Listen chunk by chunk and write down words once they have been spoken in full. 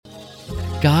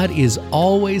God is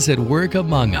always at work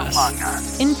among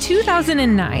us. In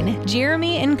 2009,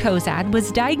 Jeremy Kozad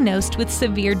was diagnosed with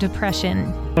severe depression.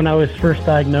 When I was first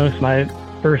diagnosed, my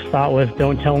first thought was,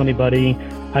 don't tell anybody.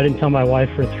 I didn't tell my wife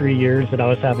for 3 years that I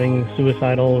was having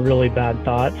suicidal, really bad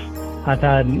thoughts. I've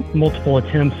had multiple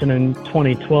attempts, and in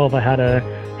 2012, I had a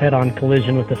head-on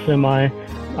collision with a semi.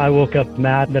 I woke up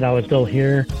mad that I was still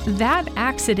here. That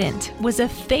accident was a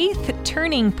faith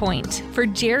turning point for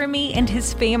Jeremy and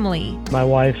his family. My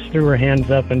wife threw her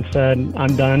hands up and said,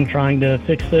 I'm done trying to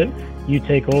fix it. You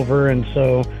take over. And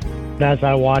so as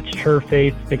I watched her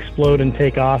faith explode and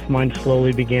take off, mine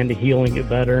slowly began to heal and get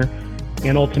better.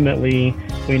 And ultimately,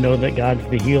 we know that God's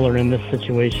the healer in this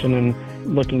situation. And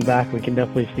looking back, we can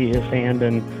definitely see his hand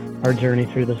in our journey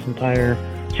through this entire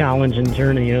challenge and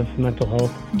journey of mental health.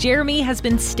 Jeremy has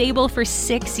been stable for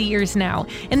 6 years now,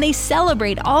 and they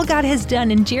celebrate all God has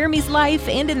done in Jeremy's life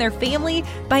and in their family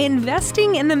by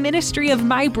investing in the ministry of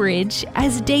MyBridge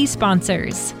as day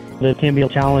sponsors. It can be a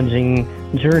challenging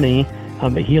journey,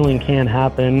 but healing can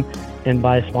happen. And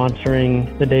by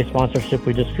sponsoring the day sponsorship,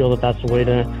 we just feel that that's a way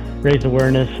to raise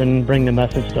awareness and bring the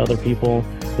message to other people.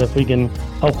 If we can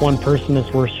help one person,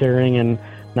 it's worth sharing, and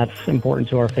that's important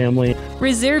to our family.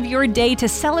 Reserve your day to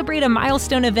celebrate a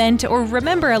milestone event or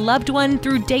remember a loved one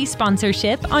through day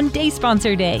sponsorship on Day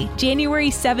Sponsor Day, January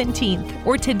 17th,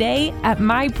 or today at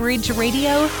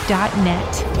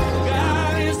mybridgeradio.net.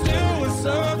 God is doing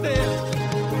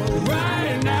something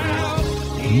right now.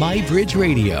 MyBridge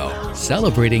Radio,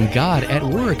 celebrating God at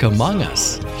work among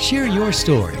us. Share your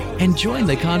story and join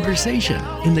the conversation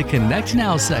in the Connect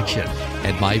Now section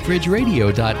at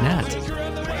mybridgeradio.net.